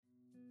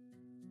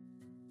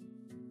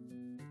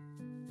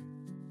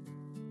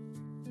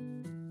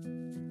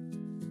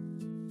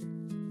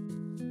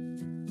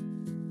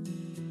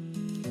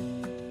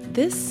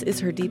This is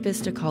Her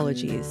Deepest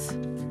Ecologies,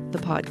 the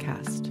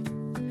podcast.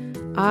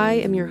 I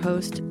am your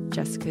host,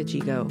 Jessica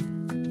Gigo.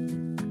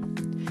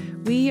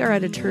 We are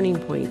at a turning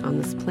point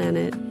on this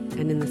planet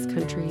and in this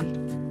country.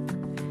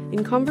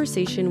 In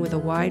conversation with a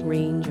wide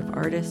range of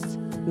artists,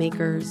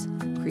 makers,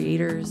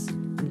 creators,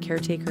 and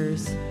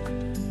caretakers,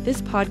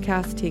 this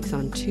podcast takes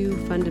on two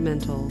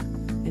fundamental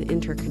and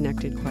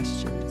interconnected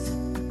questions.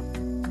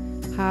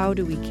 How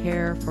do we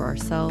care for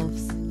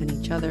ourselves and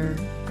each other?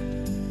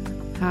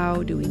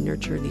 How do we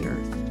nurture the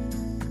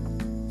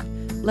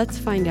earth? Let's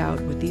find out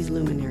what these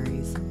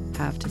luminaries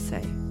have to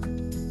say.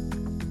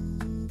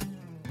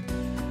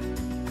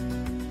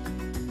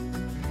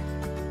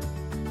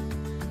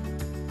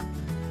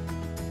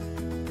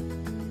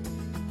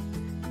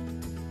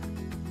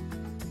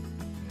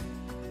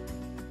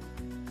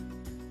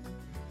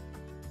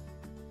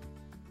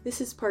 This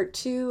is part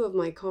 2 of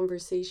my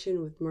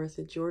conversation with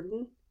Martha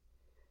Jordon.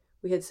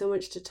 We had so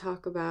much to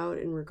talk about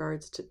in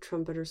regards to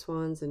trumpeter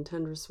swans and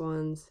tundra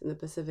swans in the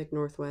Pacific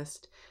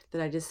Northwest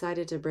that I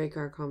decided to break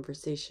our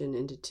conversation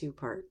into 2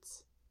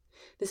 parts.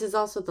 This is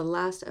also the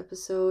last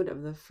episode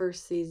of the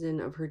first season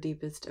of Her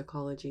Deepest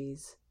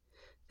Ecologies.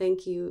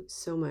 Thank you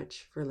so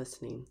much for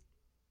listening.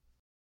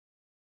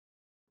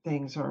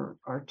 Things are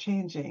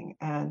changing,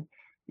 and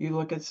you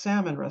look at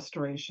salmon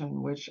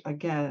restoration, which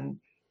again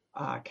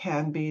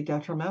can be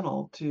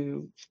detrimental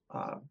to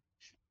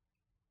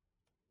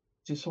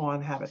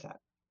swan habitat.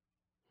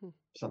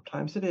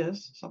 Sometimes it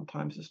is,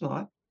 sometimes it's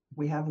not.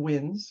 We have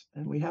wins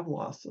and we have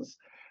losses,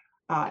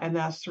 and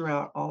that's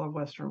throughout all of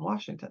Western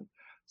Washington.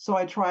 So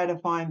I try to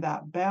find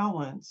that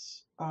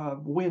balance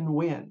of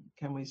win-win.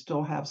 Can we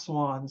still have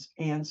swans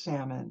and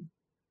salmon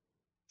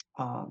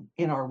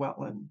in our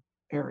wetland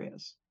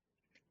areas?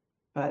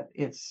 But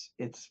it's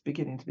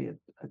beginning to be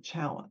a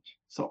challenge.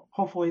 So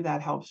hopefully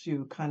that helps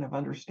you kind of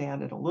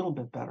understand it a little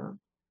bit better.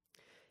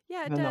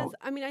 Yeah, it does.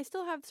 I mean, I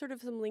still have sort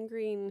of some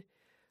lingering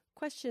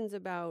questions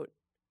about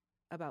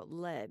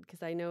lead,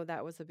 because I know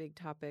that was a big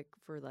topic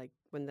for like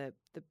when the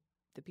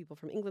people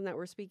from England that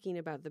were speaking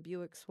about the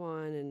Buick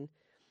swan, and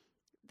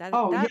that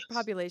yes.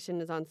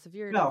 Population is on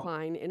severe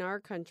decline in our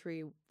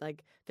country.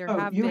 Like there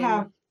have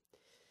been.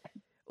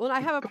 Well,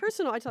 I have a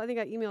personal. I think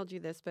I emailed you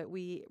this, but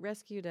we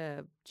rescued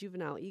a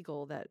juvenile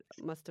eagle that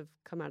must have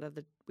come out of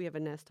we have a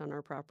nest on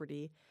our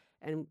property,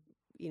 and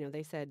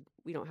they said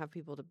we don't have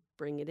people to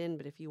bring it in,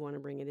 but if you want to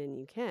bring it in,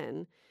 you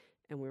can.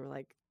 And we were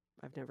like,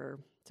 I've never.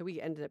 So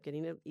we ended up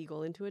getting an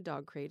eagle into a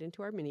dog crate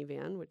into our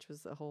minivan, which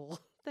was a whole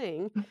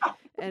thing,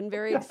 and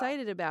very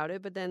excited about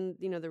it. But then,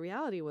 the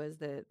reality was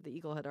that the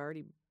eagle had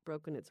already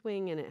broken its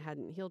wing and it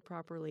hadn't healed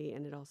properly,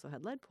 and it also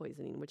had lead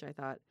poisoning, which I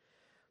thought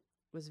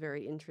was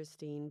very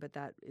interesting. But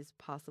that is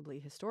possibly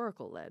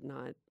historical lead,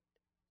 not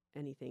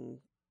anything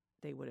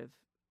they would have.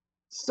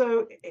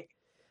 So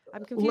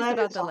I'm confused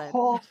about the lead. It's a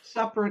whole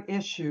separate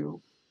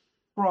issue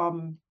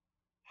from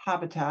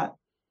habitat.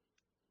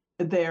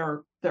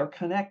 They're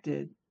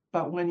connected,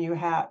 but when you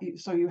have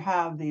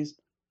these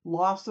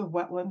loss of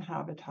wetland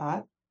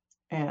habitat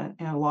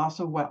and loss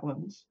of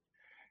wetlands,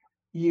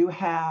 you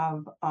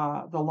have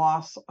the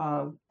loss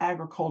of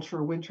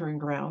agriculture wintering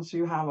grounds. So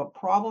you have a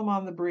problem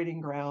on the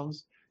breeding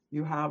grounds,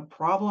 you have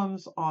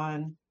problems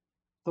on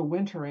the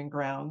wintering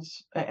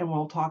grounds, and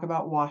we'll talk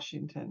about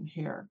Washington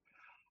here,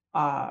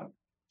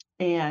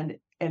 and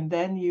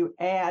then you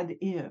add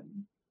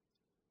in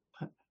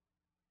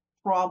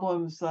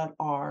problems that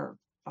are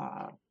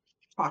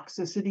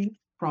toxicity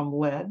from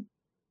lead.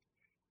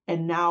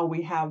 And now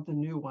we have the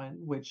new one,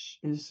 which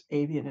is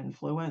avian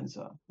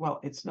influenza. Well,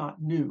 it's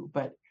not new,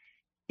 but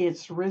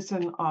it's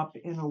risen up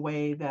in a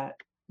way that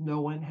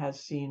no one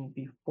has seen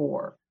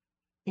before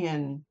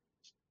in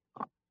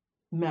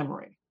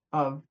memory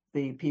of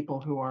the people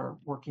who are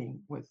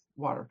working with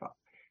waterfowl.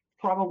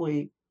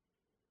 Probably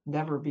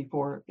never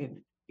before,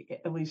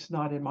 at least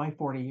not in my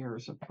 40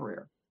 years of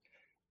career.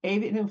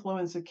 Avian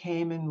influenza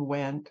came and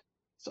went.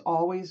 It's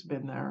always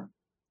been there,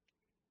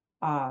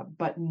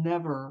 but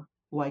never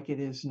like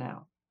it is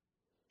now.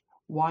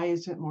 Why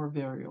is it more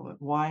virulent?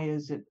 Why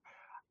is it?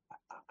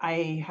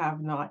 I have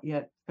not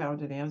yet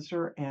found an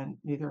answer, and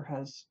neither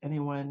has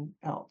anyone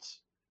else.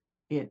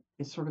 It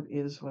sort of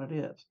is what it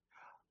is.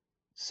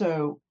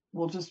 So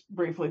we'll just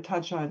briefly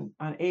touch on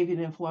avian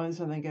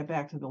influenza and then get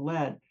back to the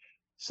lead.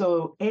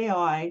 So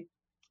AI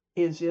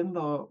is in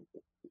the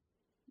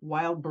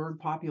wild bird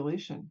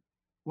population,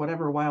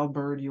 whatever wild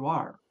bird you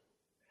are.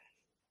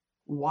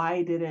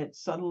 Why did it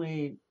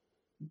suddenly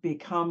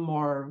become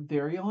more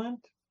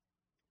virulent?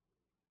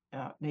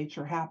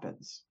 Nature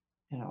happens.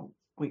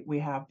 We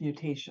have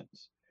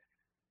mutations.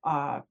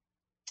 I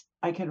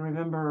can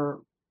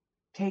remember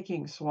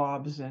taking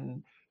swabs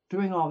and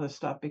doing all this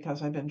stuff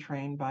because I've been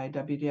trained by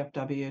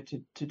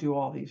WDFW to do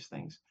all these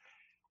things.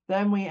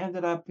 Then we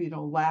ended up,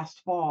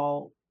 last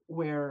fall,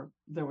 where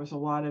there was a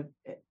lot of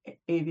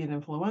avian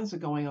influenza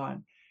going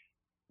on.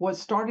 What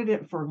started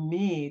it for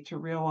me to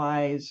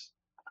realize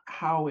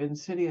how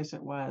insidious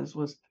it was,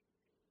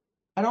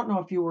 I don't know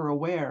if you were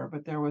aware,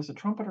 but there was a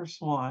trumpeter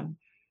swan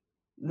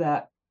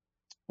that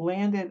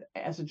landed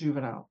as a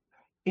juvenile.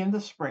 in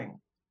the spring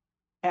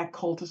at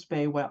Cultus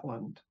Bay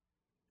Wetland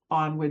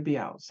on Whidbey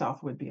Island,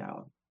 South Whidbey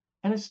Island.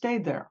 And it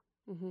stayed there,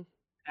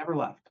 never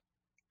left.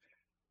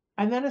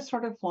 And then it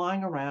started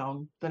flying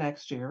around the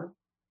next year,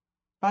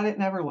 but it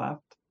never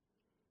left.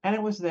 And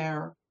it was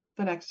there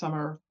the next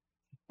summer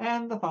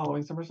and the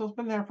following summer. So it's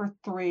been there for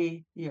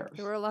 3 years.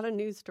 There were a lot of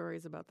news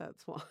stories about that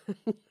swan.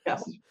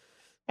 Yes.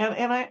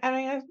 And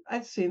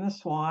I've seen the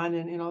swan,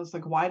 and it's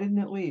like, why didn't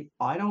it leave?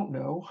 I don't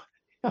know.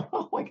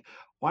 Like,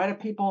 why do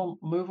people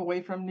move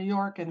away from New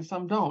York and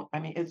some don't? I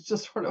mean, it's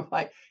just sort of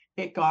like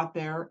it got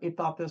there, it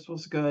thought this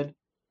was good,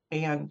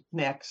 and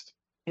next,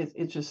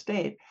 it just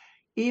stayed.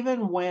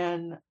 Even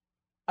when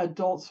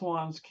adult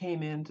swans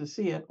came in to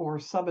see it, or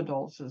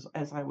subadults,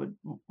 as I would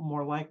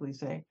more likely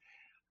say,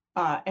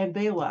 and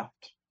they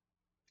left.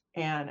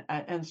 And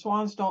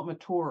swans don't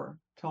mature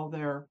till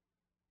they're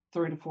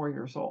 3 to 4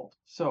 years old.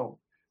 So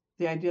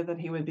the idea that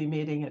he would be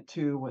mating at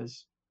 2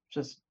 was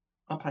just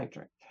a pipe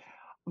dream.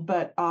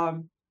 But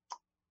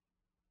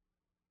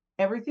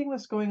everything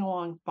was going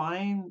along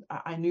fine.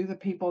 I knew the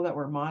people that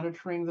were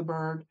monitoring the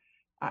bird.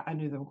 I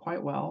knew them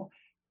quite well.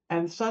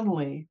 And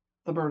suddenly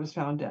the bird is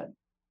found dead.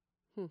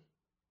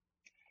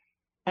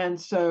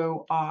 And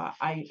so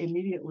I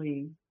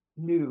immediately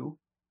knew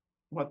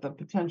what the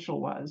potential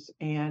was.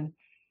 And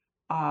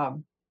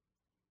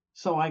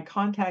so I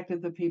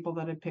contacted the people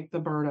that had picked the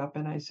bird up,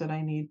 and I said,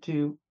 I need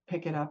to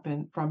pick it up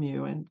from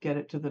you and get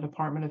it to the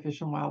Department of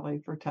Fish and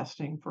Wildlife for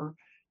testing for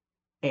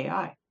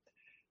AI.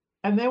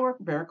 And they were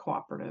very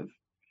cooperative.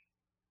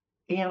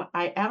 And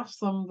I asked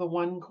them the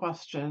one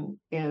question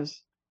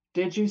is,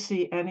 did you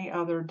see any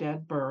other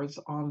dead birds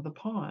on the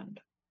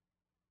pond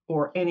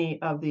or any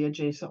of the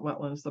adjacent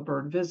wetlands the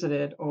bird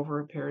visited over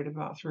a period of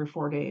about 3 or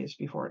 4 days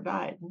before it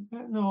died?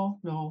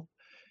 No.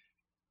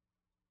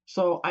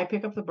 So I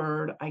pick up the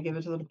bird, I give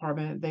it to the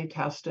department, they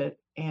test it,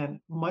 and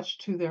much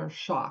to their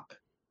shock,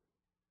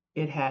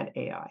 it had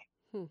AI.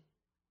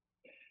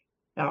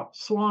 Now,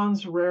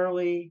 swans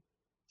rarely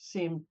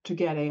seem to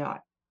get AI,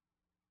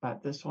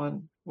 but this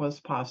one was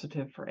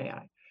positive for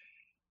AI.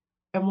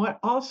 And what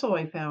also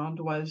I found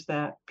was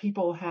that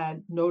people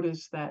had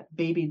noticed that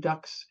baby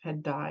ducks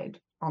had died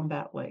on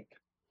that lake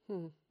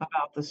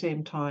about the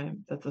same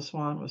time that the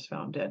swan was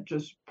found dead,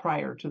 just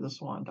prior to the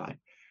swan dying,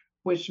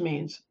 which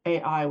means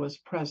AI was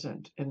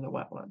present in the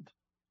wetland.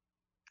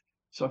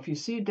 So if you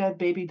see dead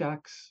baby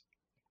ducks,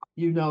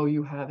 you know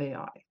you have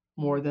AI,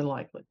 more than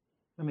likely.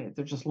 I mean,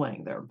 they're just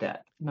laying there dead,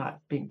 not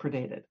being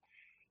predated.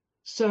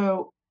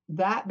 So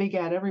that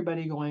begat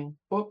everybody going,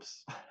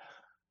 oops,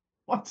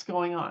 what's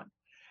going on?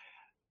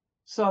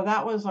 So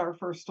that was our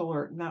first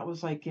alert. And that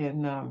was like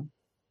in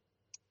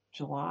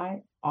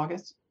July,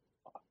 August,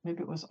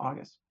 maybe it was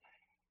August.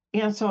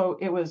 And so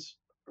it was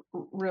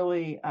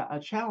really a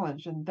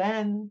challenge. And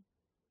then,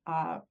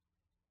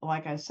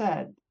 like I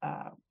said,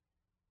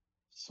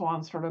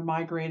 swans started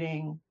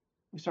migrating.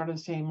 We started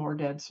seeing more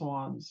dead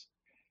swans.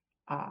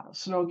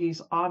 Snow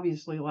geese,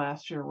 obviously,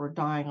 last year were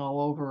dying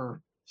all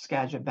over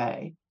Skagit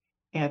Bay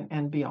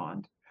and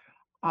beyond.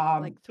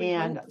 Like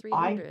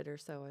 300 or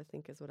so, I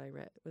think is what I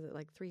read. Was it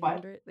like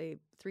 300?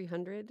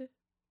 300?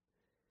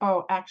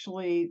 Oh,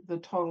 actually, the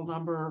total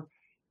number,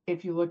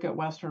 if you look at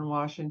Western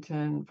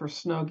Washington, for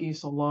snow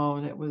geese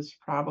alone, it was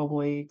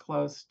probably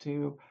close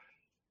to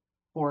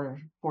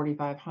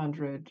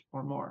 4,500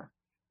 or more.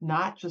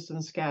 Not just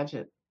in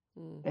Skagit.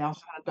 They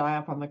also had a die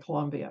up on the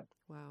Columbia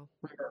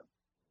River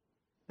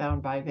down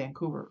by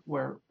Vancouver,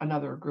 where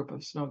another group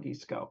of snow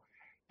geese go,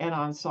 and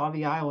on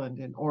Sauvie Island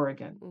in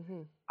Oregon.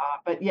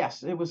 But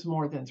yes, it was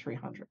more than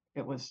 300.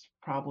 It was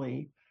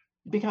probably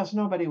because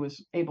nobody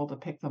was able to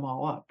pick them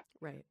all up.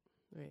 Right.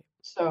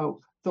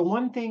 So the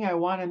one thing I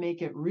want to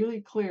make it really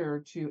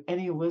clear to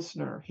any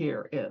listener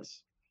here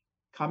is,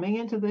 coming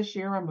into this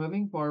year and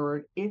moving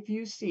forward, if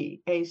you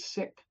see a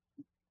sick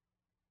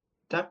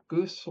duck,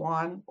 goose,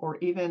 swan, or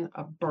even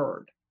a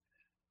bird,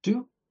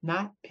 do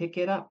not pick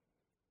it up.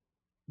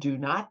 Do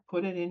not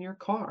put it in your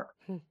car.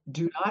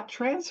 Do not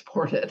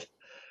transport it.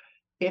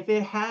 If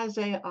it has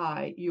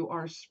AI, you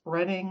are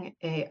spreading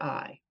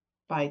AI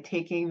by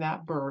taking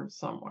that bird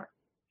somewhere.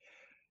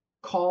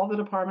 Call the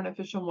Department of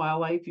Fish and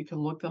Wildlife. You can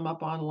look them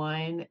up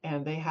online,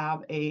 and they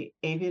have a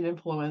avian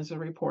influenza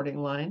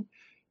reporting line.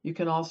 You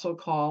can also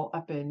call,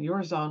 up in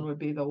your zone would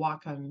be the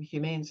Whatcom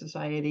Humane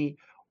Society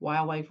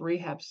Wildlife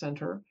Rehab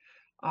Center.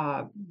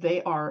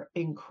 They are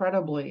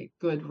incredibly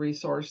good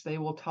resource. They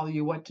will tell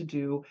you what to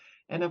do,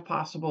 and if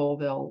possible,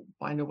 they'll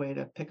find a way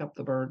to pick up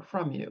the bird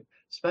from you,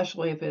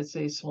 especially if it's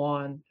a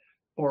swan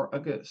or a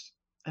goose.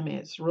 I mean,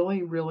 it's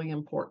really, really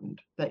important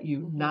that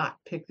you not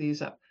pick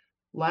these up.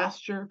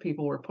 Last year,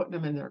 people were putting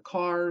them in their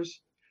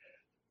cars,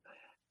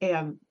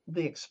 and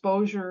the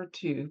exposure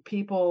to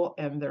people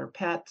and their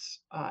pets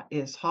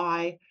is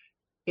high.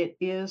 It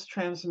is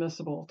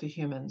transmissible to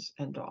humans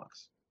and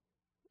dogs.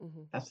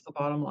 That's the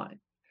bottom line.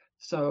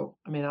 So,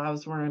 I mean, I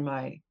was wearing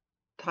my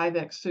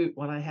Tyvek suit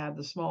when I had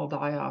the small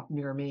die-off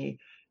near me,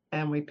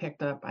 and we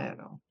picked up, I don't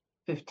know,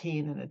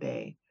 15 in a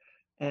day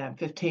and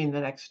 15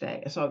 the next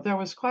day. So there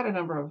was quite a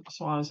number of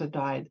swans that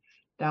died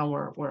down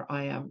where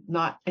I am.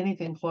 Not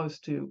anything close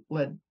to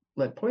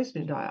lead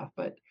poisoning die-off,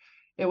 but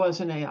it was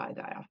an AI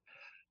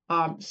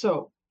die-off.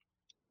 So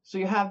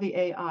you have the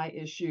AI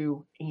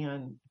issue,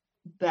 and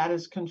that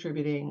is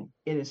contributing.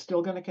 It is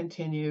still going to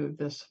continue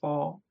this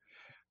fall.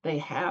 They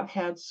have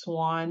had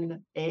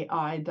swan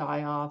AI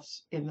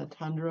die-offs in the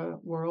tundra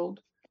world,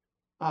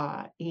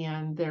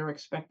 and they're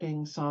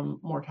expecting some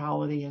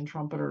mortality in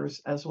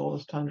trumpeters as well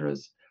as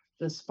tundras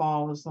this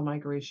fall as the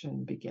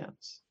migration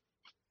begins,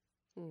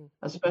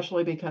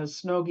 especially because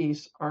snow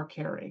geese are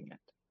carrying it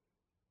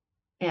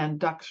and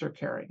ducks are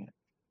carrying it,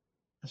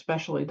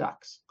 especially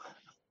ducks.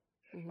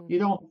 You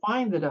don't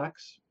find the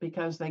ducks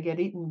because they get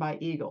eaten by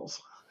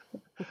eagles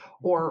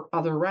or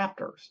other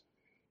raptors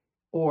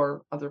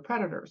or other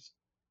predators.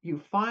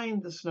 You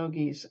find the snow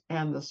geese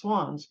and the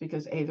swans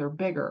because A, they're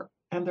bigger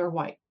and they're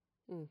white.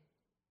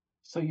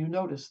 So you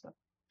notice them.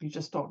 You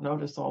just don't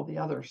notice all the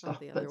other stuff.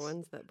 All the other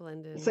ones that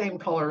blend in. Same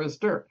color as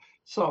dirt.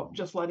 So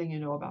just letting you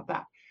know about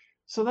that.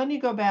 So then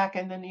you go back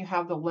and then you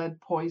have the lead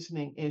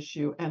poisoning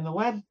issue. And the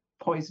lead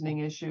poisoning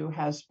issue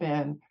has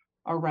been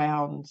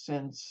around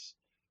since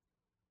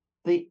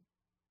the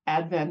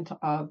advent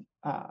of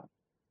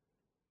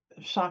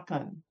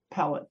shotgun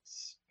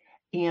pellets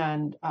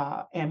and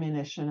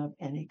ammunition of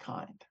any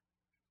kind.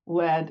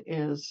 Lead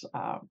is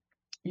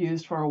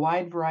used for a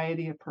wide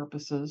variety of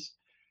purposes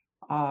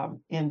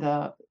in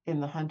the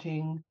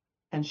hunting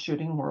and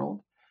shooting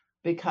world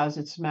because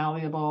it's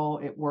malleable,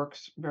 it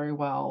works very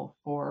well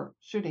for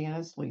shooting, and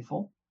it's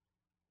lethal.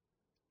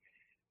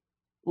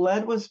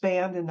 Lead was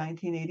banned in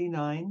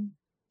 1989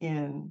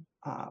 in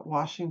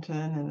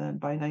Washington, and then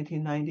by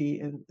 1990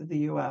 in the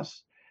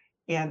U.S.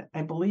 And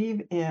I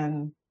believe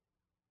in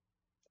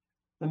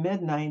the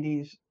mid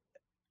 90s,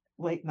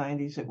 late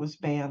 90s, it was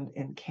banned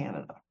in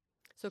Canada.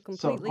 So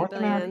completely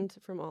banned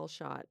from all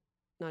shot,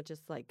 not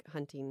just like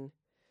hunting.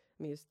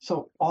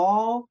 So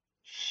all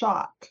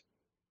shot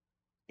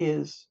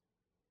is,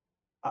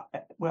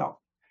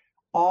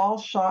 all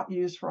shot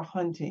used for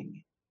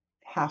hunting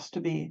has to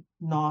be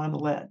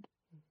non-lead.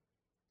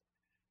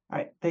 All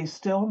right, they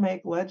still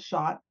make lead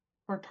shot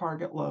for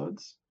target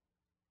loads,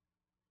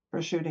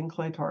 for shooting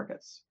clay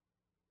targets.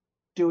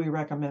 Do we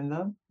recommend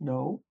them?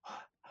 No.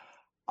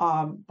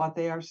 But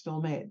they are still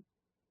made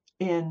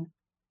in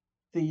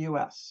the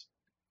US.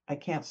 I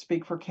can't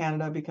speak for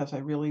Canada because I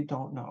really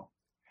don't know.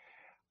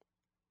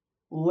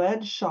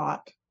 Lead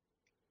shot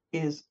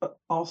is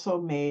also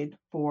made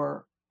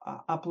for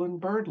upland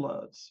bird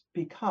loads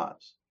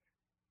because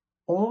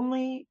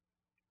only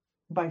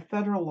by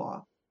federal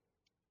law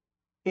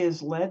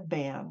is lead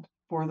banned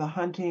for the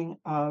hunting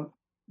of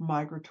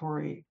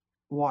migratory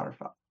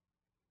waterfowl.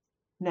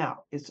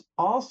 Now, it's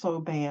also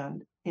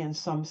banned in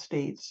some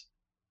states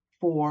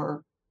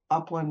for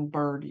upland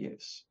bird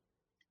use.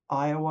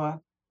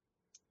 Iowa,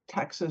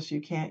 Texas,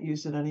 you can't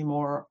use it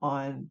anymore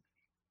on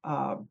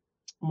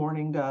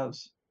mourning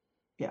doves.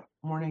 Yeah,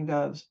 mourning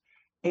doves.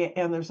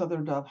 And there's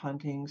other dove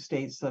hunting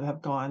states that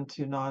have gone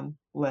to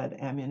non-lead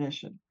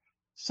ammunition.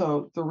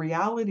 So the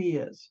reality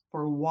is,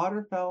 for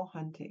waterfowl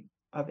hunting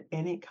of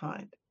any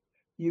kind,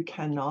 you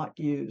cannot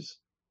use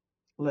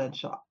lead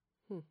shot.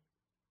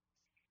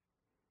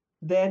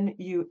 But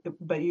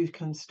you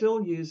can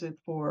still use it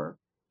for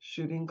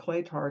shooting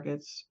clay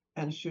targets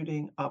and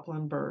shooting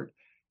upland bird.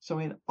 So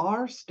in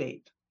our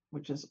state,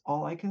 which is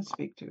all I can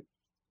speak to,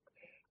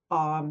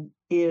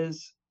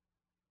 is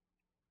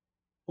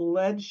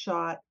lead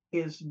shot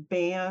is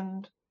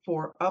banned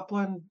for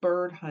upland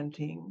bird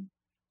hunting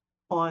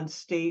on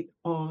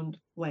state-owned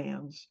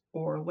lands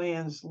or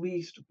lands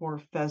leased for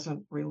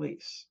pheasant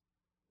release,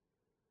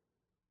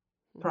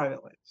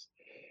 private lands.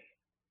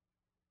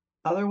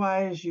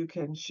 Otherwise, you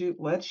can shoot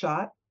lead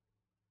shot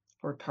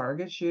for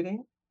target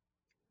shooting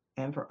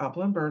and for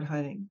upland bird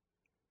hunting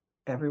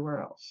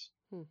everywhere else.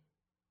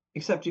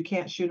 Except you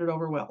can't shoot it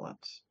over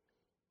wetlands.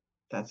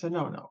 That's a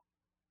no-no.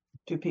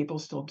 Do people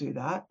still do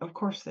that? Of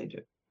course they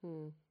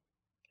do.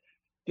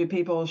 Do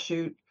people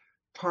shoot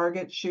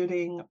target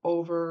shooting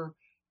over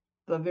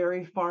the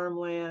very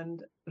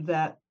farmland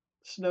that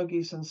snow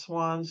geese and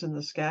swans in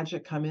the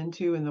Skagit come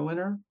into in the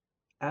winter?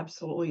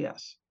 Absolutely,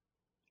 yes.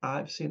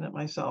 I've seen it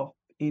myself.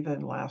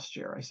 Even last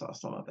year, I saw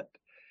some of it.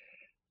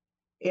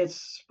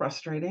 It's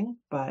frustrating,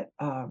 but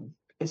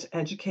it's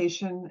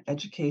education,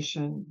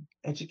 education,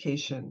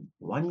 education,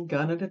 one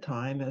gun at a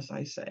time, as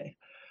I say.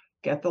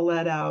 Get the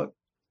lead out,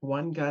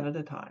 one gun at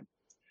a time.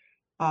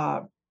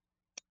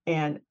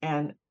 And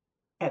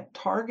at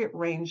target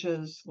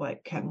ranges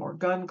like Kenmore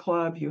Gun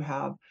Club, you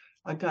have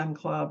a gun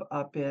club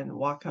up in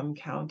Whatcom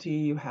County,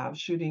 you have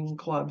shooting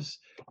clubs,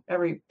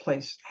 every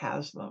place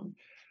has them.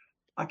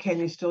 Can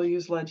you still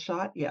use lead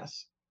shot?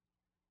 Yes.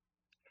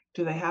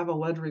 Do they have a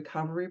lead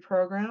recovery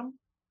program?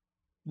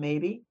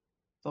 Maybe.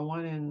 The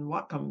one in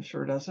Whatcom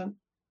sure doesn't.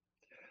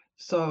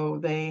 So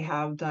they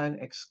have done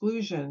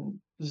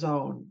exclusion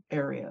zone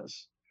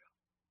areas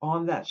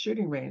on that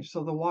shooting range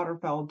so the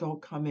waterfowl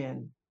don't come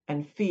in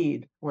and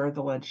feed where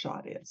the lead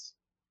shot is.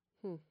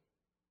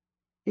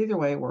 Either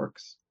way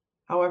works.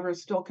 However, it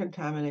still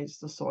contaminates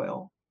the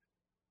soil.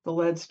 the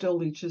lead still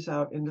leaches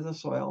out into the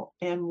soil.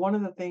 And one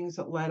of the things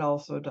that lead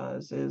also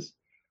does is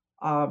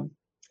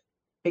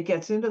it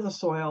gets into the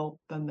soil,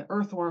 then the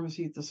earthworms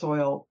eat the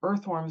soil,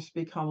 earthworms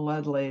become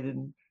lead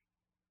laden,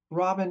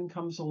 robin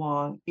comes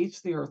along,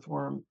 eats the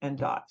earthworm, and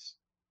dies.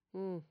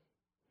 Mm.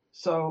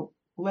 So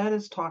lead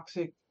is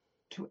toxic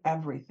to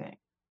everything.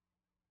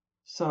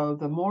 So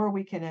the more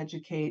we can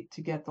educate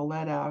to get the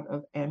lead out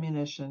of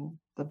ammunition,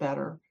 the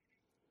better.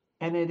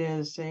 And it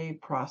is a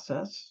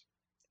process.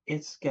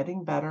 It's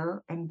getting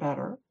better and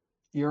better.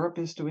 Europe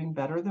is doing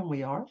better than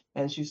we are,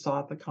 as you saw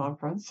at the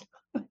conference.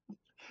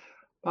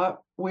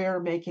 But we're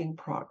making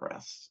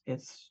progress.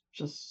 It's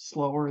just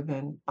slower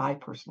than I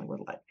personally would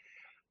like.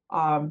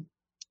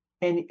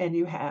 And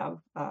you have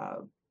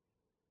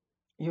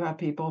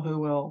people who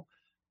will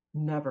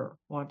never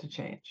want to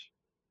change,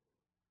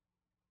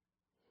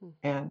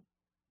 and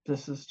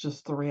this is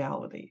just the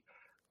reality.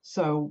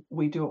 So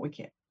we do what we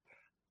can,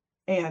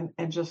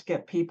 and just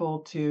get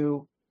people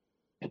to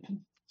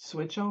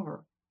switch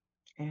over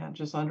and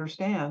just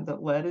understand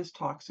that lead is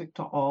toxic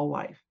to all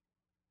life.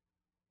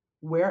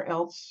 Where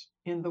else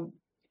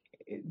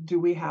do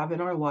we have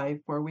in our life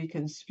where we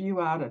can spew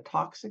out a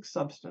toxic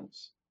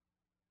substance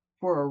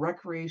for a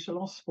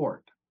recreational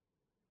sport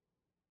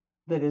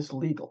that is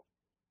legal?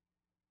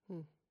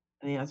 And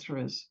the answer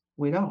is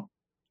we don't.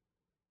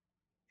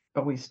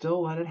 But we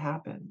still let it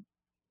happen.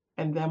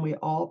 And then we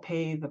all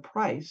pay the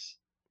price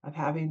of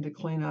having to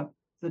clean up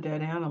the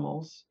dead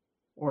animals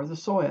or the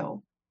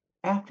soil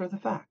after the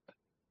fact,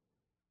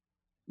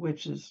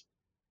 which is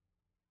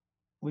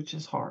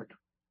hard.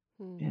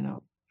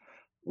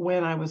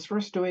 When I was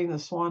first doing the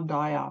swan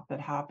die-off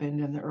that happened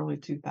in the early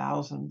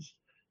 2000s,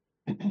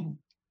 and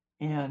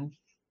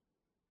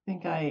I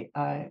think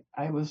I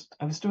was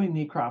doing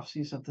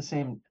necropsies at the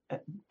same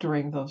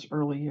during those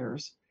early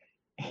years,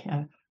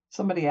 and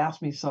somebody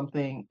asked me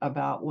something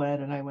about lead,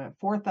 and I went,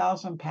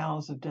 4,000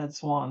 pounds of dead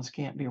swans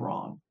can't be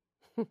wrong.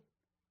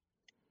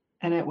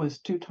 And it was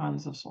 2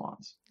 tons of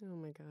swans. Oh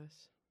my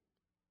gosh.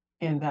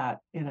 In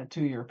a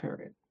 2-year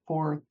period,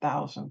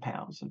 4,000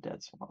 pounds of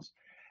dead swans.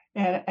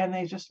 And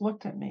they just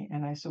looked at me,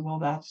 and I said, well,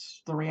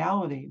 that's the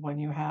reality when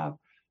you have,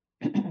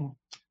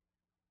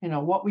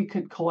 what we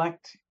could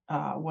collect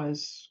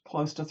was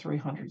close to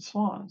 300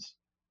 swans.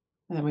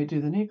 And then we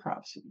do the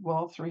necropsy.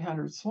 Well,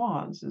 300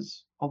 swans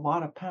is a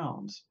lot of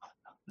pounds.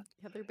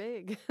 Yeah, they're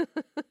big.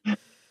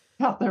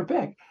 Yeah, they're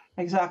big.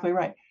 Exactly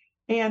right.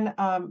 And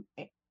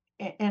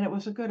it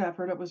was a good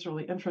effort. It was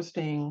really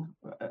interesting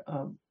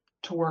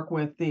to work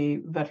with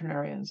the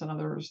veterinarians and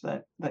others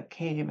that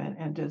came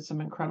and did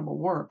some incredible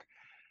work.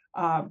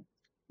 But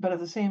at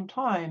the same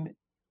time,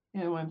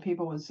 when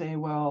people would say,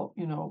 well,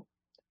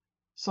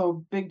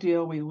 so big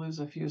deal, we lose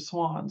a few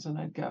swans, and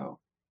I'd go,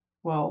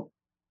 well,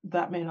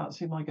 that may not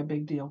seem like a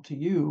big deal to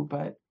you,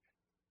 but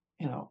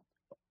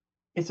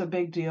it's a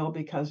big deal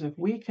because if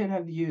we could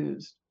have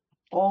used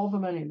all the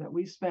money that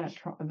we spent,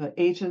 the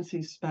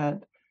agency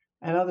spent,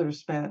 and others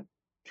spent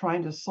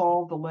trying to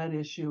solve the lead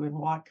issue in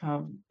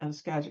Whatcom and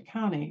Skagit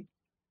County,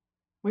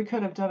 we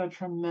could have done a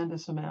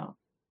tremendous amount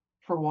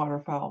for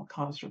waterfowl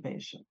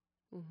conservation.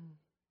 Mm-hmm.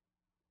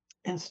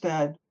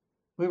 Instead,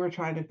 we were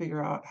trying to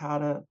figure out how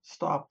to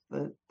stop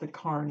the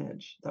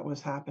carnage that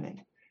was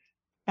happening.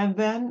 And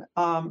then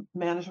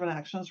management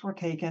actions were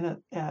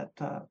taken at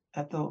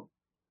the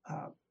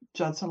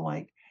Judson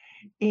Lake,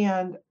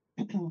 and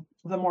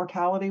the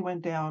mortality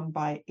went down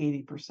by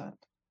 80%,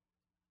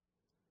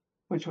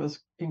 which was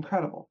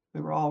incredible.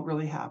 We were all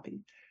really happy.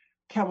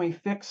 Can we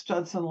fix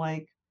Judson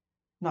Lake?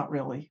 Not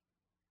really.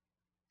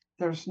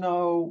 There's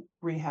no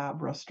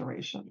rehab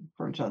restoration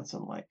for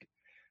Judson Lake.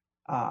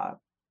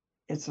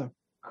 It's a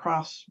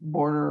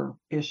cross-border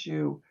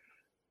issue,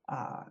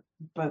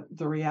 but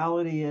the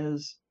reality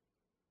is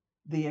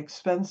the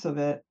expense of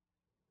it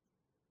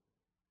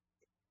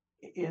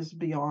is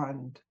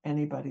beyond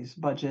anybody's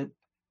budget.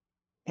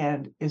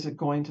 And is it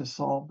going to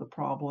solve the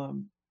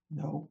problem?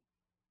 No.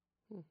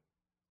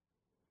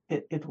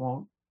 It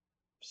won't.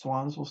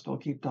 Swans will still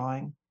keep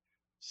dying.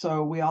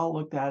 So we all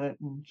looked at it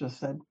and just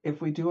said,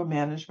 if we do a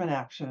management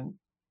action,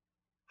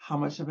 how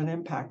much of an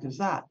impact is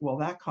that? Well,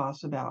 that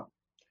costs about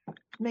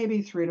maybe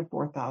 $3,000 to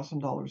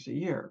 $4,000 a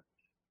year.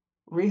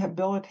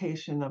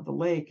 Rehabilitation of the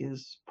lake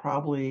is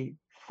probably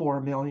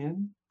 $4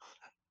 million.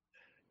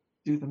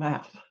 Do the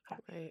math.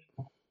 Right.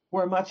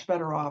 We're much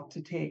better off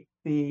to take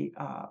the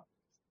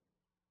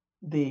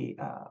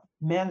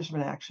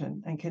management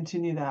action and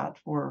continue that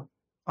for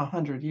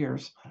 100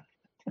 years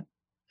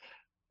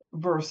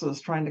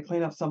versus trying to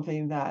clean up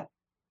something that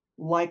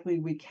likely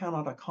we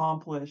cannot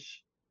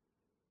accomplish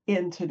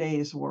in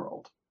today's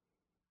world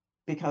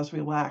because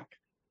we lack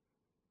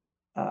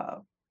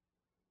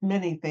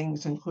many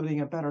things, including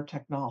a better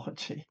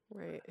technology.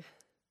 Right.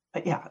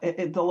 Yeah,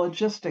 the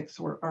logistics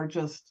are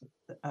just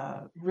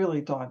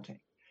really daunting.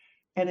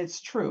 And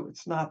it's true.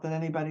 It's not that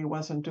anybody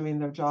wasn't doing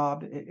their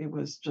job. It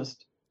was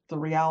just the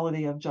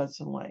reality of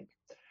Judson Lake.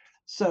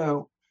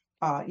 So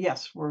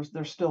yes,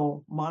 they're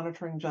still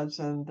monitoring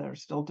Judson. They're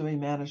still doing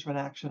management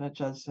action at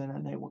Judson,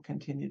 and they will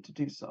continue to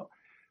do so.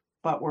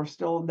 but we're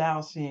still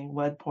now seeing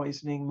lead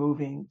poisoning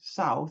moving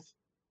south.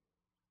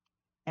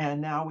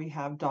 And now we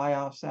have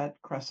die-offs at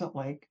Crescent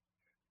Lake.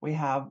 We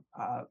have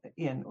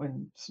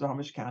in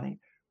Snohomish County,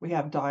 we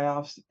have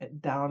die-offs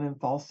down in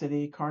Fall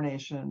City,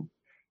 Carnation.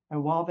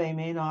 And while they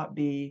may not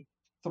be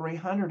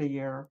 300 a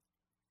year,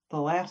 the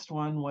last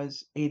one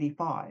was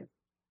 85.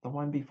 The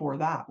one before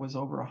that was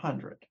over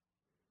 100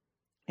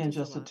 in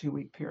just a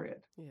 2-week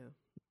period. Yeah.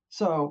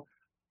 So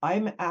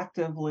I'm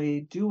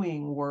actively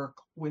doing work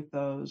with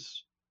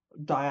those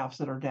die-offs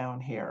that are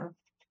down here.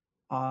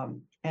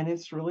 And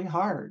it's really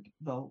hard.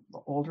 The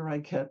older I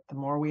get, the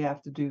more we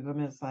have to do them.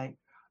 It's like,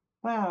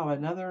 wow,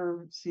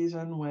 another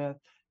season with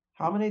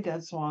how many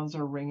dead swans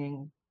are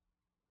ringing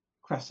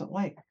Crescent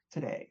Lake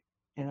today?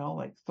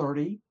 Like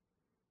 30.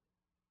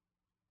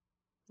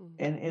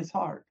 Mm-hmm. And it's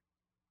hard.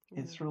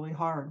 Yeah. It's really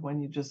hard when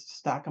you just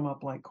stack them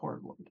up like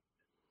cordwood.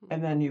 Mm-hmm.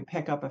 And then you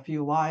pick up a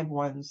few live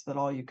ones that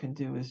all you can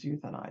do is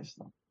euthanize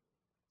them.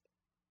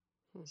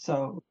 Mm-hmm.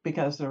 So,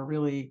 because they're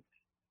really,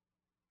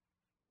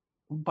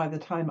 by the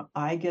time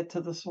I get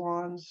to the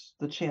swans,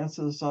 the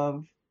chances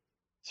of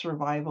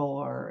survival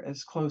are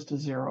as close to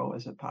zero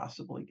as it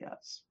possibly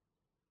gets.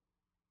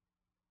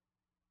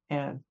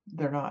 And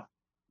they're not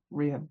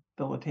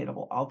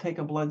rehabilitatable. I'll take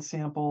a blood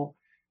sample.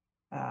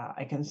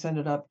 I can send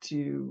it up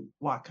to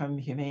Whatcom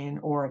Humane,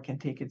 or I can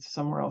take it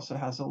somewhere else that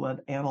has a lead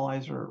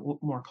analyzer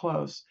more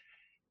close,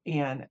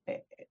 and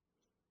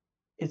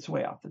it's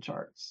way off the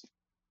charts.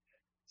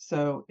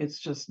 So it's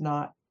just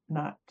not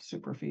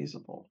super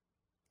feasible.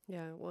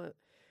 Yeah, well,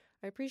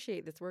 I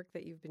appreciate this work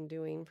that you've been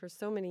doing for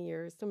so many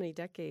years, so many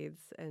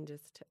decades, and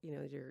just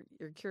your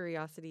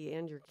curiosity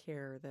and your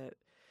care that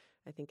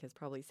I think has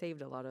probably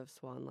saved a lot of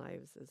swan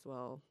lives as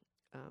well.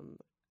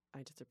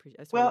 I just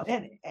appreciate. Well,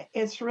 and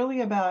it's really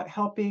about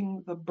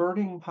helping the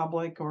birding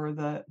public or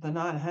the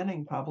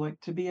non-hunting public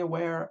to be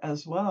aware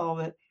as well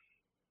that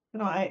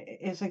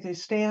it's like they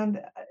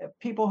stand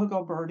people who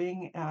go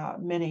birding.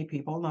 Many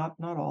people, not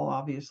all,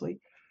 obviously.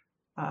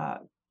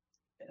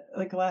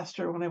 Like last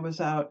year when I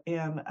was out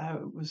and I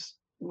was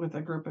with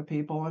a group of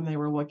people and they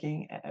were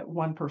looking at,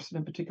 one person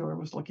in particular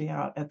was looking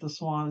out at the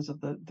swans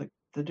of the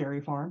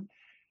dairy farm.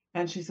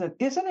 And she said,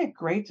 "Isn't it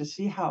great to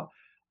see how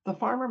the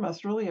farmer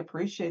must really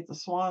appreciate the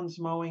swans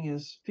mowing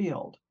his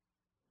field?"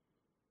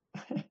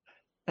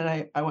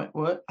 And I went,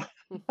 "What?"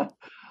 And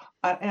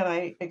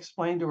I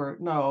explained to her,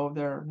 no,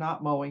 they're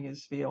not mowing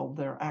his field.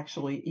 They're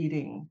actually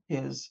eating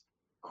his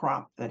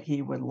crop that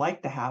he would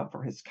like to have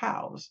for his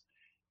cows.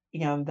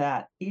 And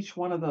that each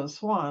one of those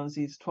swans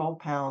eats 12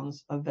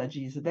 pounds of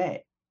veggies a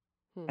day.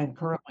 And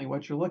currently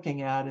what you're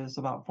looking at is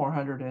about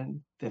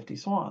 450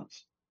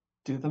 swans.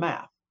 Do the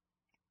math.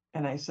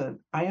 And I said,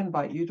 I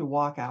invite you to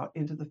walk out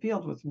into the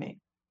field with me.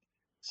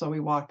 So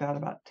we walked out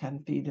about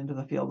 10 feet into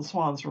the field. The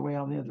swans were way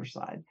on the other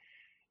side.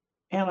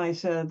 And I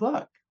said,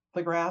 look,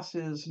 the grass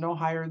is no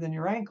higher than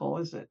your ankle,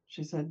 is it?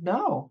 She said,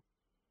 no.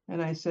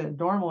 And I said,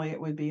 normally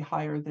it would be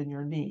higher than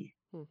your knee.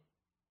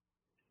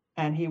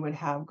 And he would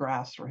have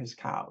grass for his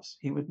cows.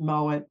 He would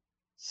mow it,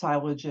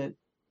 silage it.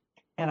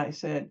 And I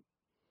said,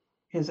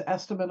 his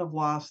estimate of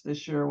loss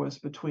this year was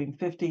between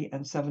 $50,000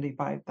 and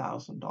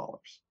 $75,000.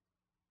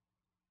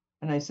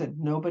 And I said,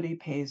 nobody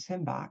pays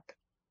him back.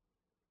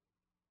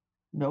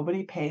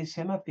 Nobody pays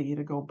him a fee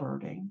to go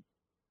birding.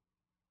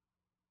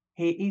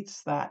 He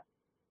eats that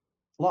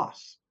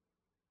loss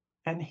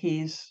and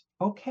he's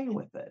okay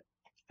with it.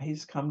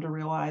 He's come to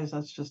realize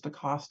that's just a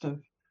cost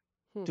of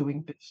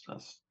doing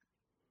business.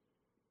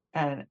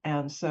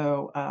 And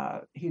so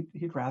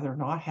he'd rather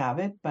not have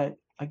it. But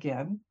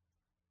again,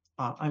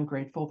 I'm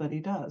grateful that he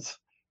does,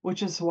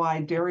 which is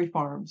why dairy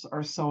farms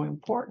are so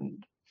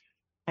important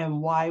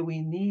and why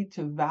we need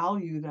to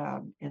value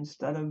them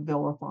instead of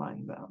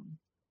vilifying them,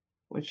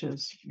 which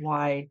is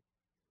why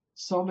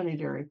so many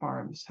dairy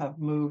farms have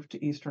moved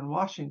to Eastern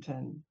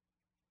Washington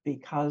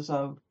because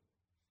of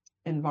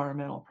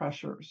environmental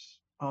pressures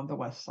on the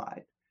west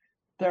side.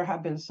 There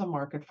have been some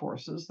market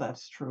forces,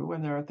 that's true,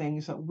 and there are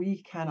things that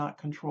we cannot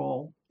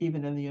control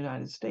even in the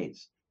United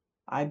States.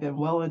 I've been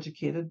well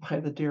educated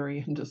by the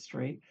dairy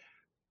industry,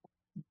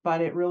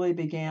 but it really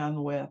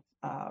began with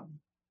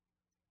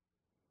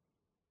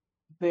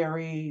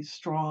very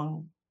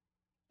strong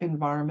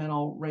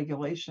environmental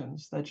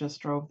regulations that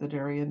just drove the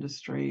dairy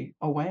industry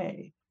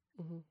away.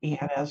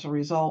 And as a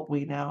result,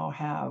 we now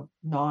have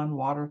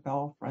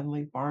non-waterfowl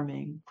friendly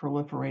farming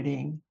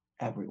proliferating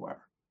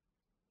everywhere.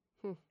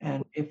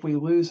 And if we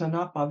lose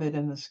enough of it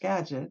in the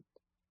Skagit,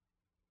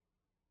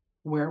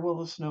 where will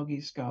the snow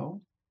geese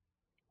go?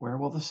 Where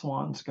will the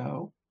swans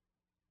go?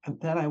 And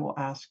then I will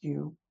ask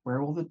you,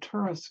 where will the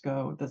tourists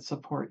go that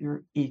support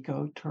your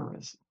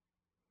ecotourism?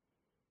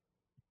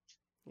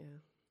 Yeah.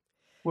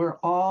 We're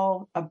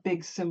all a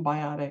big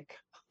symbiotic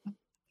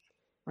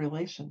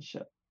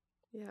relationship.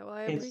 Yeah, well,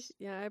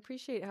 I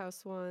appreciate how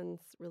swans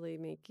really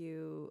make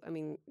you, I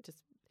mean, just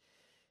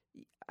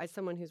as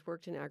someone who's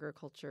worked in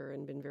agriculture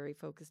and been very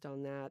focused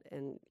on that,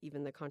 and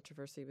even the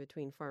controversy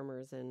between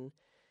farmers and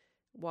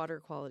water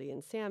quality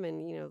and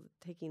salmon,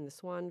 taking the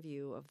swan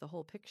view of the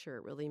whole picture,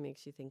 it really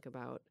makes you think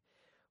about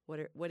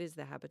what is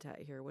the habitat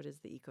here? What is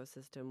the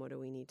ecosystem? What do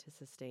we need to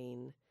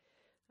sustain?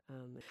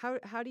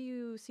 How do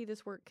you see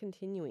this work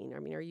continuing? I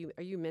mean, are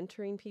you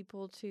mentoring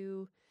people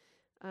to?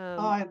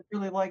 I'd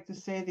really like to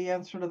say the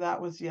answer to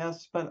that was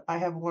yes, but I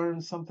have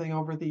learned something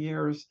over the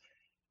years.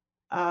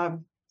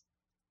 Um,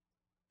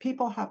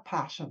 People have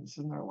passions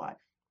in their life,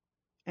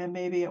 and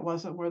maybe it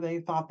wasn't where they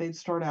thought they'd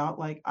start out.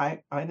 Like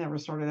I never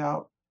started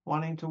out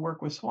wanting to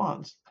work with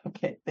swans.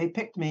 Okay, they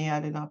picked me, I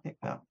did not pick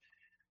them.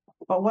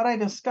 But what I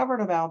discovered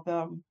about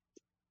them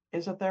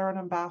is that they're an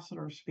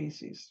ambassador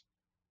species.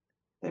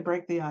 They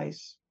break the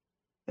ice.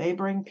 They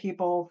bring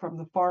people from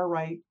the far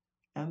right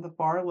and the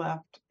far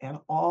left and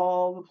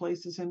all the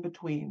places in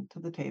between to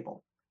the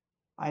table.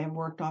 I have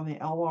worked on the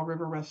Elwha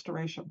River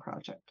Restoration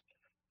Project.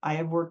 I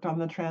have worked on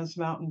the Trans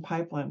Mountain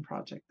Pipeline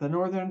Project, the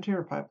Northern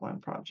Tier Pipeline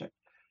Project.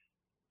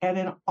 And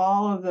in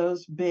all of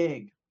those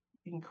big,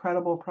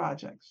 incredible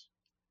projects,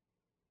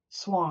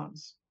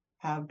 swans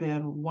have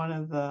been one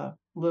of the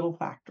little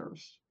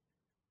factors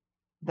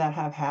that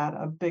have had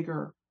a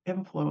bigger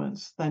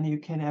influence than you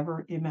can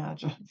ever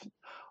imagine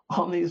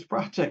on these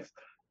projects.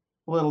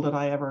 Little did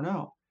I ever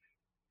know.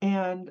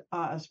 And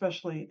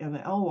especially in the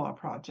Elwha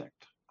project,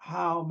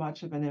 how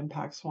much of an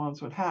impact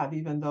swans would have,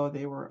 even though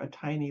they were a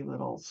tiny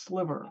little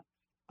sliver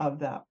of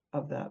that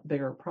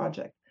bigger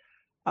project.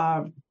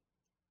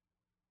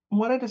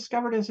 What I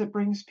discovered is it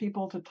brings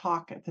people to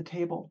talk at the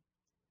table,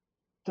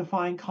 to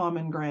find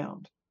common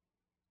ground.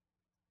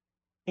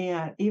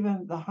 And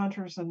even the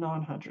hunters and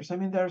non-hunters. I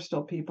mean, there are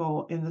still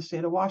people in the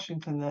state of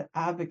Washington that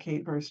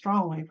advocate very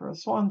strongly for a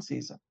swan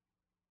season.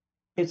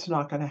 It's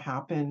not going to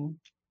happen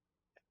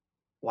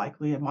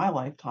likely in my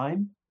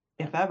lifetime,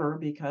 if ever,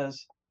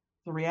 because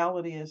the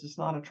reality is it's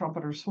not a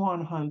trumpeter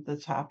swan hunt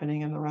that's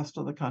happening in the rest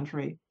of the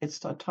country.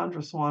 It's a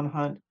tundra swan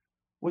hunt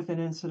with an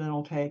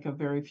incidental take of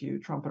very few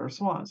trumpeter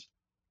swans.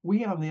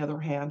 We, on the other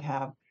hand,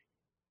 have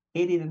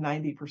 80 to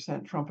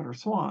 90% trumpeter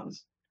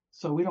swans.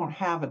 So we don't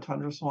have a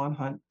tundra swan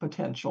hunt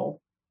potential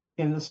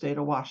in the state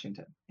of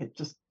Washington. It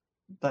just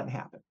doesn't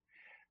happen.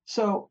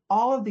 So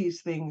all of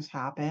these things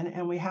happen,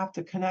 and we have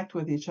to connect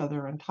with each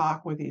other and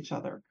talk with each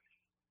other.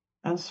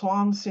 And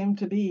swans seem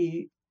to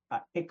be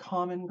a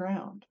common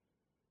ground.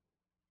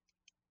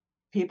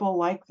 People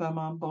like them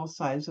on both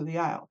sides of the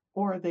aisle,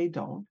 or they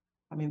don't.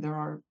 I mean, there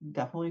are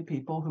definitely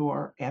people who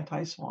are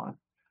anti-swan.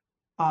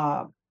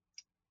 But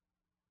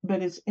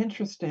it's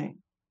interesting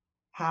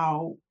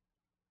how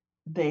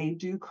they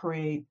do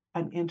create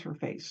an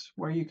interface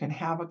where you can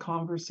have a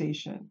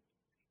conversation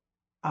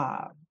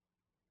uh,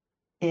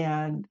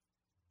 and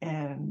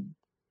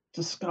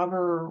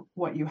discover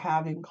what you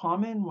have in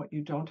common, what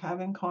you don't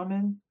have in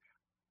common,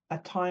 a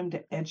time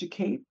to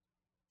educate,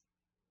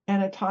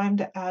 and a time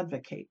to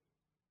advocate.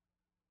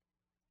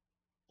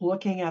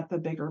 Looking at the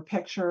bigger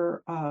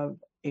picture of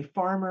a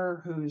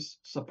farmer who's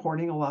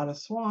supporting a lot of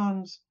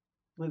swans,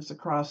 lives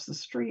across the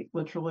street,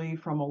 literally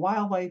from a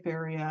wildlife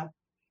area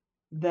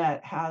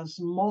that has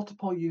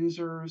multiple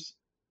users,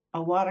 a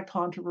lot of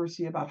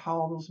controversy about how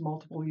all those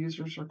multiple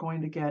users are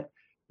going to get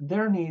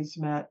their needs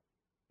met.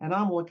 And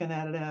I'm looking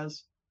at it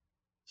as,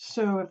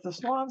 so if the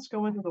swans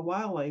go into the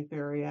wildlife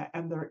area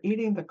and they're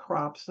eating the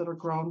crops that are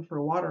grown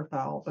for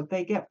waterfowl, but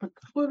they get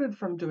precluded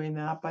from doing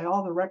that by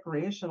all the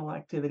recreational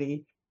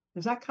activity,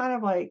 is that kind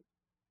of like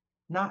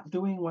not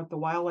doing what the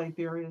wildlife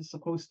area is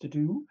supposed to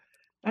do?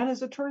 And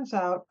as it turns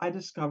out, I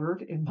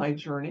discovered in my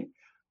journey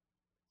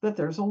that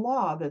there's a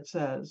law that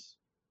says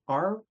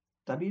our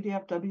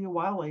WDFW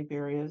wildlife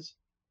areas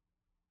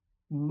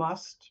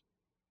must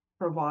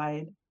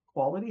provide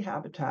quality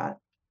habitat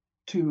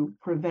to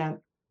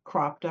prevent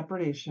crop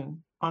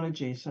depredation on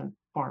adjacent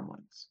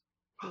farmlands.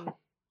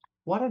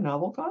 What a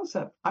novel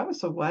concept. I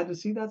was so glad to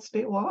see that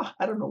state law.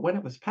 I don't know when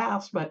it was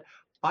passed, but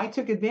I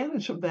took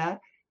advantage of that.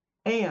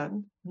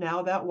 And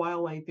now that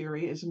wildlife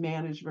area is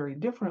managed very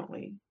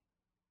differently.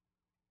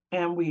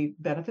 And we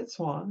benefit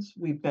swans,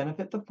 we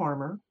benefit the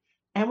farmer,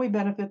 and we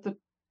benefit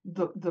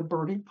the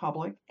birding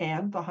public,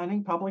 and the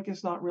hunting public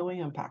is not really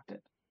impacted.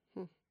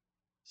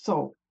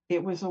 So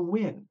it was a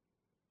win,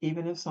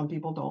 even if some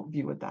people don't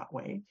view it that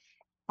way.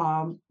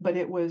 But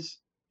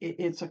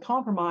it's a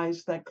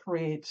compromise that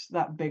creates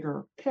that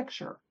bigger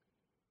picture.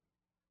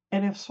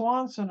 And if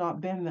swans had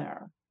not been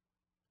there,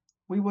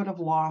 we would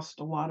have lost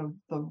a lot of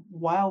the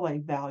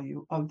wildlife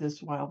value of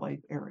this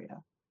wildlife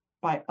area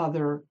by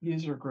other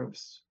user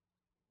groups.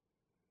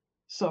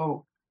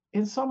 So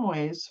in some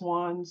ways,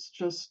 swans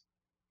just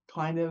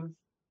kind of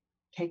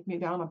take me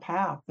down a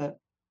path that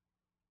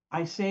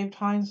I saved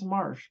Hines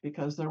Marsh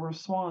because there were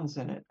swans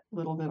in it.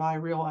 Little did I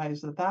realize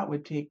that that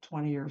would take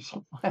 20 years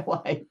of my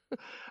life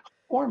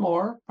or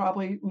more,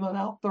 probably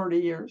about 30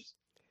 years.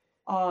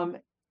 And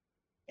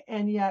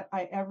yet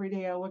every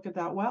day I look at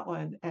that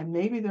wetland and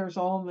maybe there's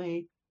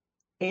only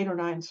 8 or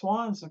 9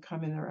 swans that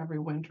come in there every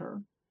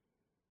winter,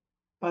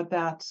 but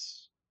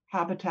that's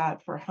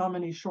habitat for how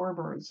many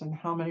shorebirds and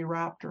how many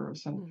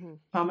raptors and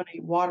how many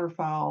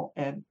waterfowl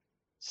and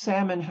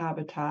salmon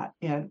habitat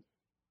and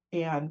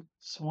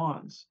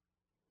swans.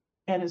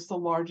 And it's the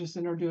largest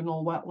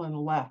interdunal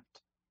wetland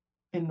left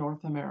in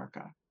North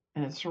America.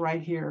 and it's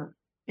right here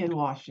in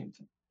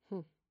Washington.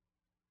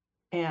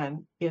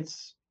 And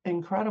it's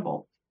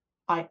incredible.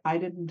 I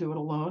didn't do it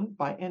alone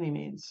by any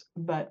means,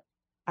 but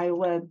I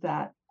led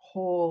that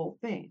whole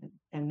thing.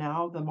 And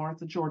now the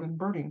Martha Jordon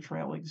Birding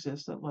Trail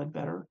exists at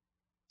Ledbetter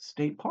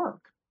State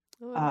Park.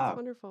 Oh, that's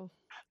wonderful.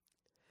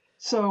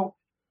 So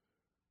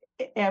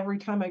every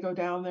time I go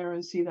down there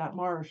and see that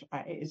marsh,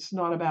 it's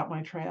not about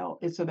my trail.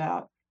 It's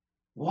about,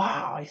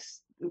 wow,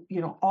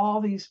 all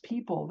these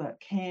people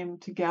that came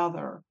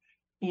together,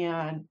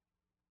 and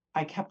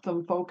I kept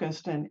them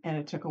focused, and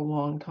it took a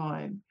long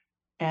time,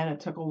 and it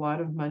took a lot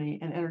of money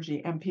and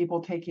energy and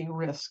people taking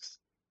risks.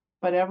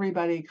 But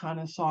everybody kind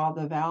of saw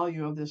the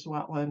value of this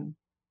wetland,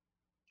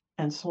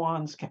 and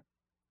swans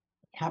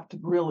kept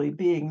really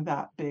being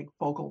that big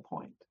focal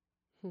point.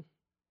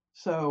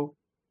 So,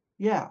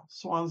 yeah,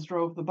 swans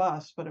drove the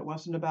bus, but it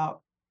wasn't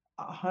about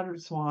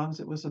 100 swans.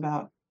 It was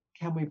about,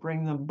 can we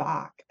bring them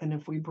back? And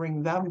if we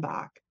bring them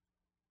back,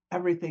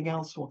 everything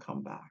else will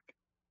come back.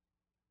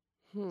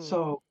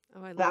 So I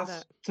love that's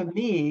that. To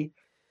me,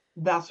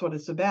 that's what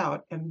it's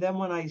about. And then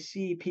when I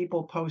see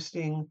people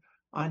posting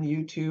on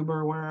YouTube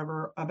or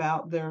wherever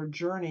about their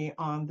journey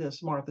on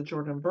this Martha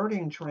Jordon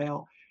Birding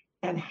Trail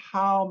and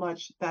how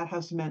much that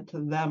has meant to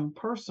them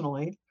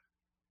personally,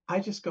 I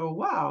just go,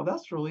 wow,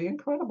 that's really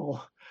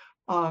incredible.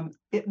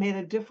 It made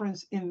a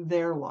difference in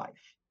their life.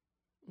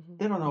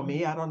 They don't know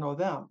me, I don't know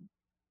them,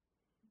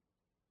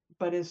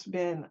 but it's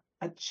been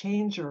a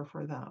changer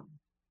for them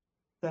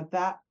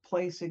that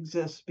place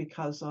exists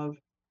because of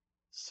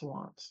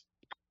swans.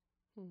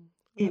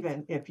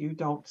 Even if you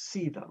don't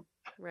see them,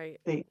 right?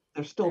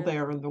 They're still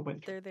there in the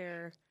winter. They're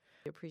there.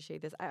 I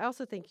appreciate this. I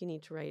also think you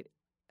need to write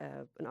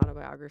an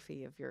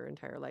autobiography of your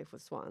entire life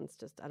with swans.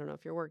 Just, I don't know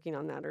if you're working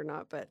on that or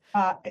not, but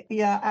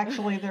yeah,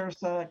 actually,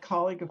 there's a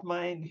colleague of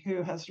mine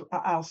who has.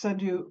 I'll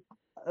send you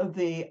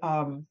the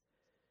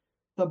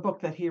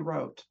book that he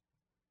wrote,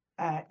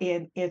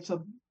 and it's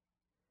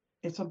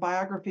a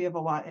biography of a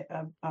lot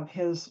of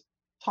his,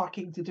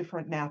 talking to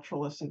different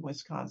naturalists in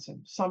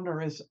Wisconsin.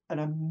 Sumner is an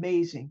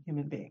amazing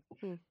human being.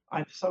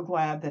 I'm so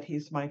glad that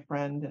he's my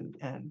friend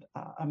and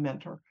a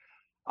mentor.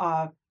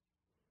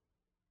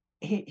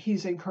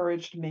 He's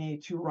encouraged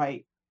me to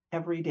write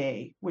every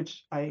day,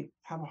 which I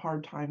have a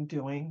hard time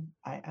doing.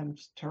 I'm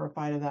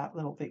terrified of that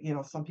little thing.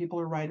 Some people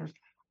are writers.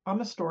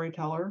 I'm a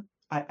storyteller.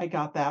 I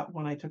got that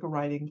when I took a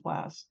writing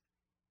class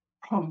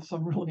from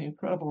some really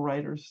incredible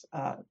writers,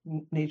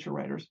 nature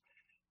writers.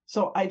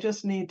 So I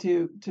just need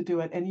to do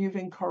it. And you've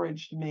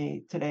encouraged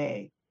me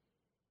today.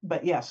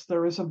 But yes,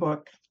 there is a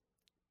book.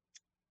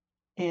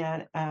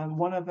 And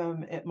one of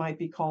them, it might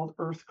be called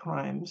Earth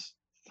Crimes.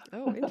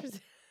 Oh, interesting.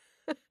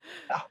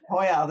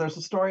 Oh, yeah. There's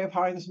a story of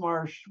Hines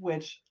Marsh,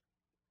 which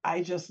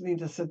I just need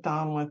to sit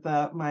down with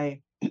my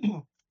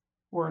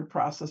word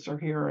processor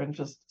here and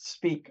just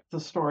speak the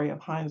story of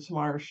Hines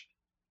Marsh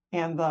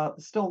and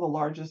still the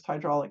largest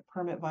hydraulic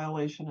permit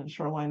violation and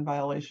shoreline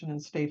violation in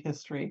state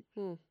history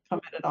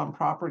committed on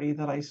property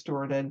that I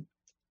stewarded.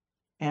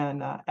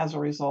 And as a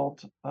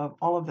result of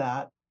all of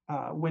that,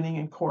 winning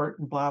in court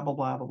and blah, blah,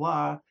 blah, blah,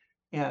 blah,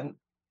 and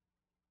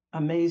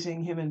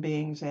amazing human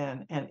beings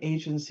and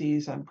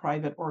agencies and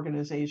private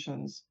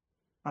organizations,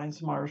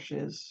 Hines Marsh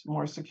is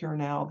more secure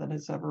now than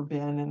it's ever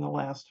been in the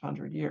last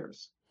 100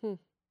 years.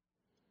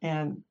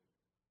 And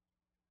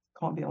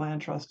Columbia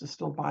Land Trust is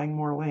still buying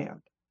more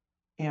land.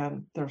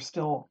 And there's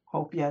still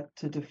hope yet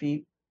to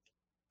defeat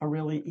a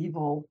really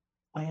evil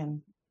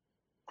land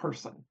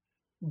person,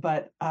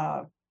 but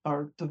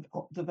or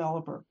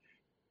developer.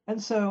 And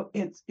so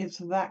it's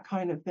that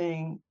kind of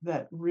thing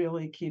that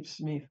really keeps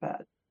me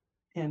fed,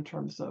 in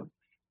terms of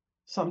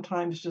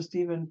sometimes just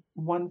even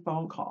one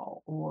phone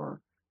call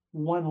or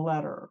one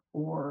letter,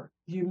 or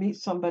you meet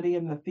somebody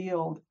in the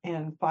field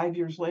and 5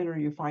 years later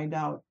you find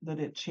out that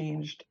it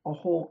changed a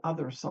whole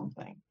other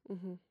something.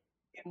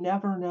 You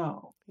never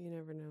know.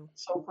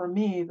 So for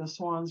me, the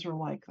swans are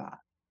like that.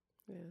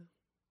 Yeah.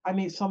 I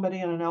meet somebody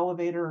in an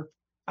elevator,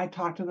 I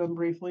talk to them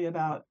briefly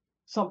about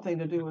something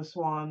to do with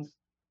swans,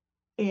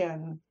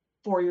 and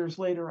 4 years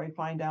later I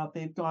find out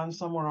they've gone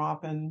somewhere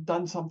off and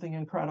done something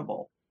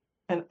incredible.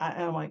 And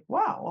I'm like,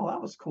 wow, well,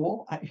 that was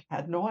cool. I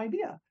had no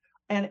idea.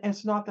 And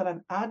it's not that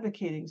I'm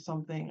advocating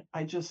something.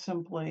 I just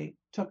simply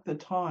took the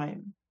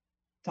time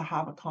to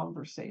have a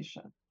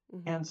conversation.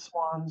 And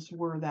swans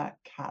were that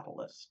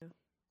catalyst. Yeah.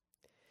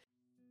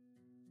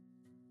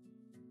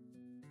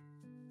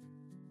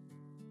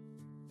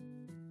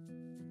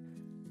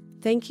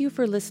 Thank you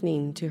for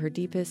listening to Her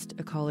Deepest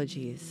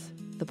Ecologies,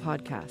 the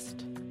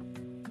podcast.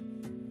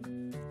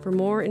 For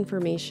more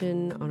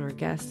information on our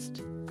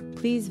guest,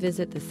 please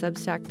visit the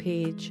Substack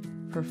page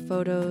for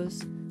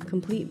photos,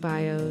 complete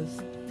bios,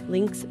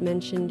 links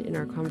mentioned in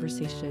our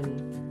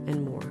conversation,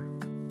 and more.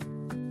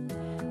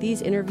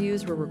 These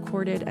interviews were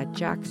recorded at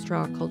Jack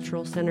Straw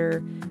Cultural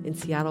Center in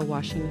Seattle,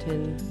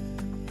 Washington.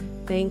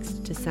 Thanks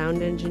to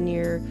sound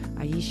engineer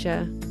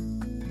Aisha.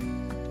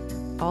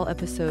 All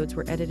episodes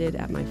were edited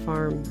at my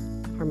farm,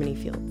 Harmony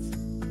Fields.